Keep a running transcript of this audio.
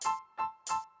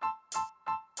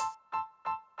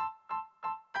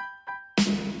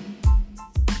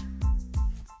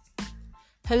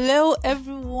Hello,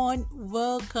 everyone.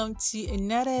 Welcome to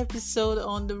another episode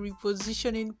on the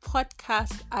Repositioning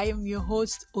Podcast. I am your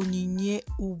host, Onyinye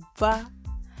Uba.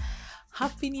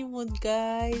 Happy new month,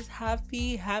 guys.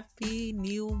 Happy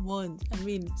new month. I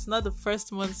mean, it's not the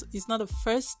first month, it's not the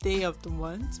first day of the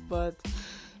month, but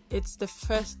it's the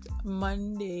first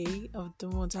Monday of the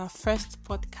month, our first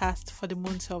podcast for the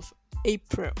month of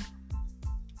April.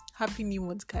 Happy new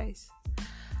month, guys.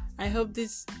 I hope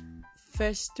this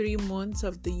first 3 months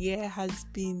of the year has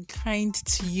been kind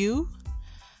to you,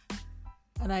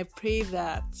 and I pray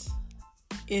that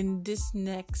in this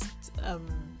next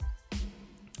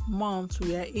month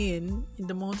we are in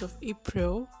the month of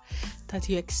April, that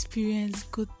you experience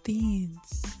good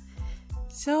things.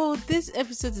 So this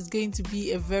episode is going to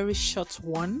be a very short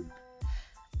one,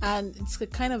 and it's a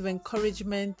kind of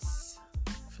encouragement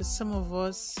for some of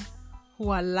us who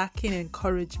are lacking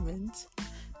encouragement.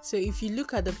 So if you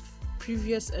look at the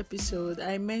previous episode,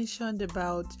 I mentioned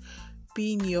about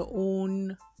being your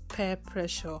own peer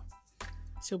pressure.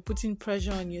 So putting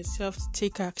pressure on yourself to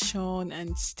take action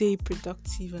and stay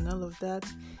productive and all of that.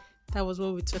 That was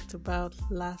what we talked about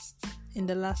in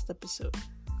the last episode.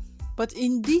 But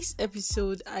in this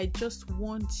episode, I just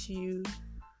want you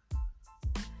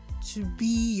to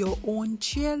be your own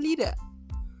cheerleader.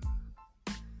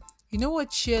 You know what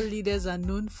cheerleaders are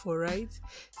known for, right?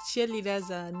 Cheerleaders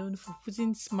are known for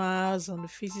putting smiles on the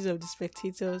faces of the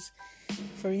spectators.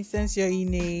 For instance, you're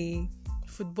in a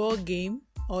football game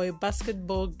or a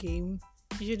basketball game.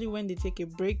 Usually when they take a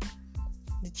break,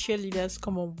 the cheerleaders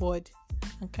come on board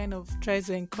and kind of try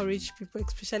to encourage people,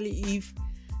 especially if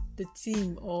the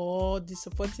team or the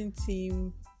supporting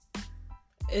team,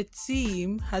 a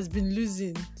team has been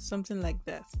losing, something like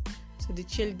that. So the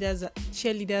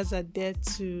cheerleaders are there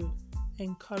to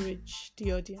encourage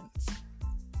the audience.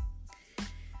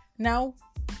 Now,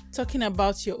 talking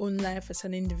about your own life as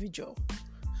an individual.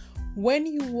 When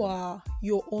you are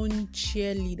your own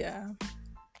cheerleader,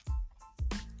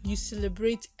 you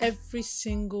celebrate every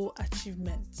single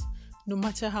achievement, no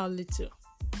matter how little.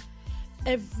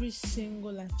 Every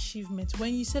single achievement.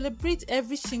 When you celebrate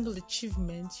every single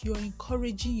achievement, you're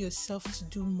encouraging yourself to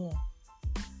do more.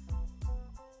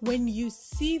 When you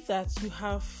see that you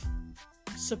have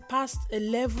surpassed a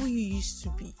level you used to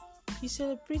be, you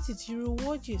celebrate it, you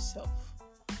reward yourself.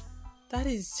 That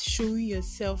is showing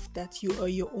yourself that you are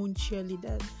your own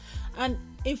cheerleader. And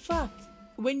in fact,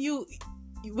 when you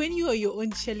are your own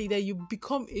cheerleader, you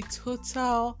become a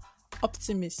total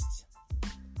optimist.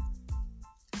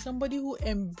 Somebody who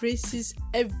embraces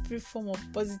every form of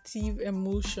positive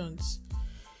emotions.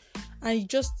 And you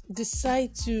just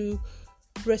decide to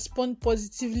respond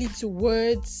positively to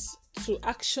words, to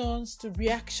actions, to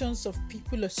reactions of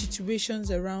people or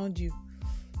situations around you.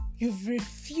 You've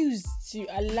refused to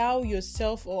allow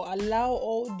yourself or allow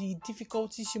all the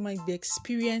difficulties you might be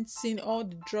experiencing, all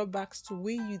the drawbacks to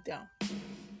weigh you down.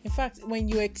 In fact, when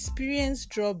you experience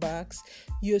drawbacks,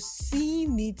 you're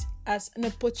seeing it as an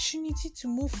opportunity to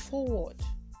move forward.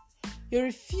 You're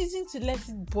refusing to let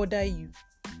it bother you.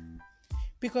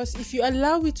 Because if you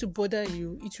allow it to bother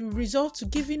you, it will result to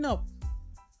giving up,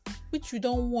 which we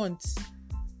don't want.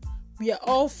 We are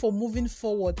all for moving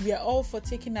forward. We are all for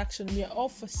taking action. We are all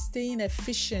for staying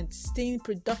efficient, staying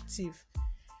productive,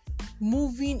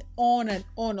 moving on and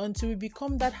on until we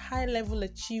become that high-level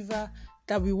achiever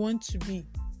that we want to be.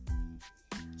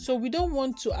 So we don't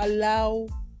want to allow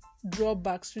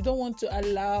drawbacks. We don't want to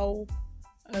allow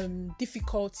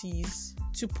difficulties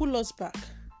to pull us back.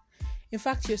 In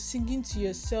fact, you're singing to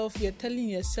yourself, you're telling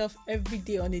yourself every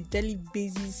day on a daily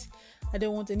basis, I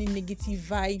don't want any negative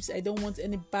vibes, I don't want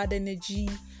any bad energy,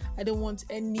 I don't want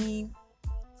any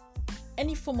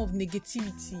form of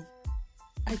negativity.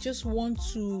 I just want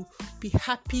to be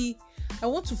happy. I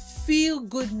want to feel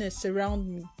goodness around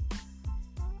me.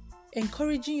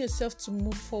 Encouraging yourself to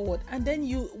move forward. And then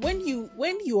when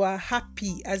you are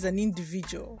happy as an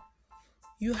individual,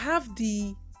 you have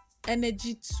the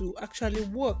energy to actually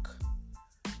work.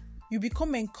 You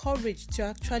become encouraged to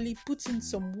actually put in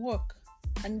some work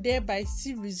and thereby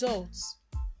see results.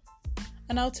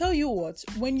 And I'll tell you what,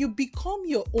 when you become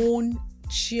your own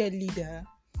cheerleader,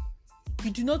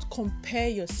 you do not compare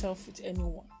yourself with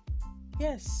anyone.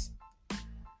 Yes.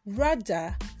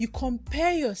 Rather, you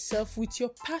compare yourself with your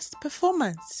past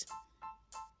performance.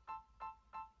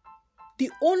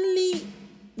 The only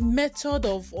method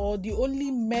or the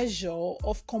only measure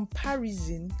of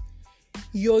comparison,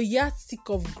 your yardstick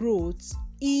of growth,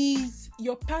 is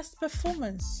your past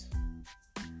performance.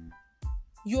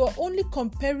 You are only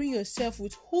comparing yourself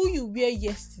with who you were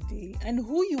yesterday and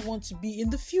who you want to be in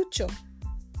the future.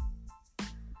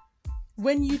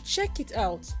 When you check it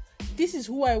out, this is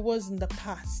who I was in the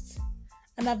past,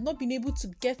 and I've not been able to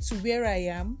get to where I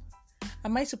am.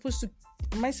 Am I supposed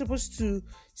to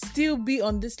still be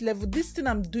on this level? This thing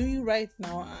I'm doing right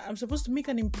now, I'm supposed to make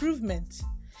an improvement.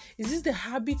 Is this the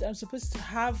habit I'm supposed to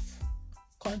have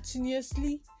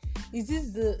continuously? Is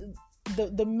this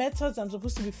the methods I'm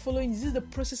supposed to be following? Is this the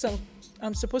process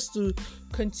I'm supposed to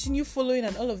continue following,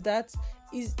 and all of that?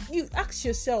 Is you ask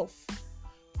yourself,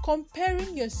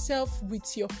 comparing yourself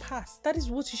with your past. That is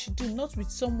what you should do, not with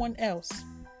someone else.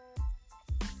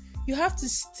 You have to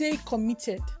stay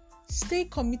committed. Stay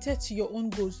committed to your own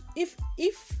goals. If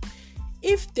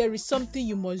there is something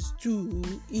you must do,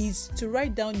 is to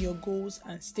write down your goals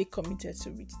and stay committed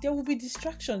to it. There will be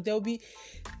distractions.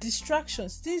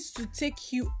 Things to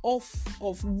take you off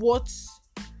of what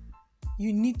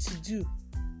you need to do.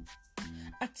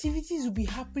 Activities will be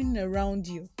happening around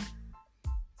you.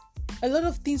 A lot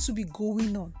of things will be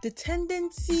going on. The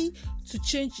tendency to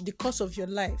change the course of your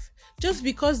life just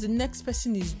because the next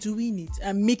person is doing it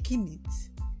and making it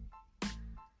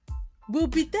will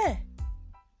be there.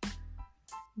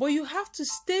 But you have to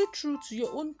stay true to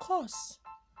your own course.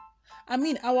 I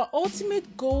mean, our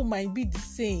ultimate goal might be the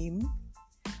same.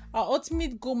 Our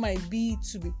ultimate goal might be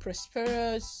to be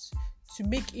prosperous, to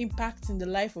make impact in the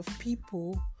life of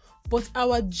people, but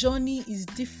our journey is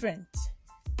different.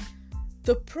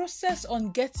 The process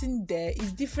on getting there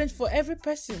is different for every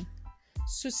person.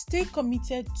 So stay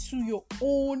committed to your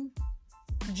own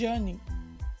journey.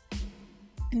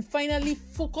 And finally,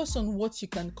 focus on what you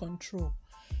can control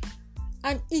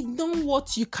and ignore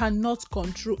what you cannot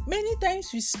control. Many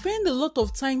times we spend a lot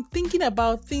of time thinking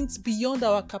about things beyond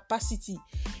our capacity,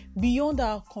 beyond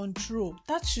our control.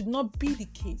 That should not be the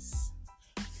case.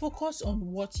 Focus on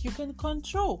what you can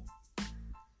control.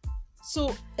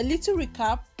 So, a little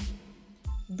recap.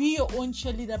 Be your own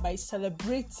cheerleader by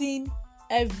celebrating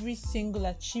every single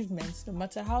achievement, no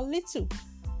matter how little.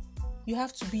 You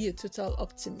have to be a total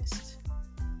optimist.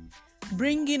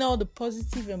 Bring in all the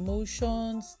positive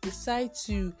emotions. Decide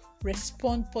to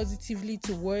respond positively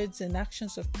to words and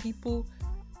actions of people.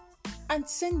 And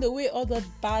send away all that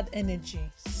bad energy.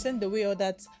 Send away all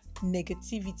that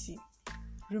negativity.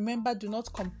 Remember, do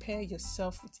not compare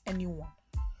yourself with anyone.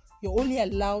 You're only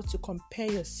allowed to compare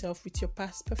yourself with your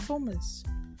past performance.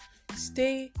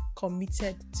 Stay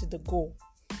committed to the goal.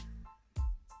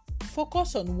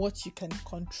 Focus on what you can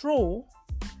control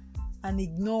and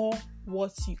ignore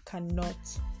what you cannot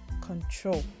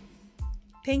control.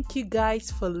 Thank you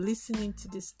guys for listening to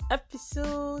this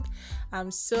episode. I'm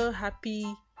so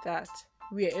happy that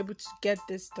we are able to get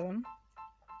this done.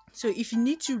 So if you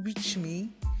need to reach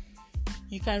me,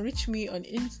 you can reach me on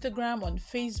Instagram, on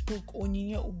Facebook,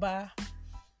 Onyinye Uba.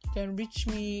 You can reach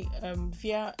me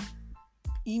via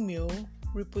email,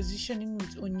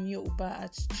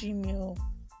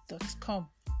 repositioningwithonyinye@gmail.com.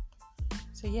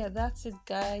 So yeah, that's it,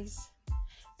 guys.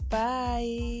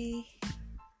 Bye.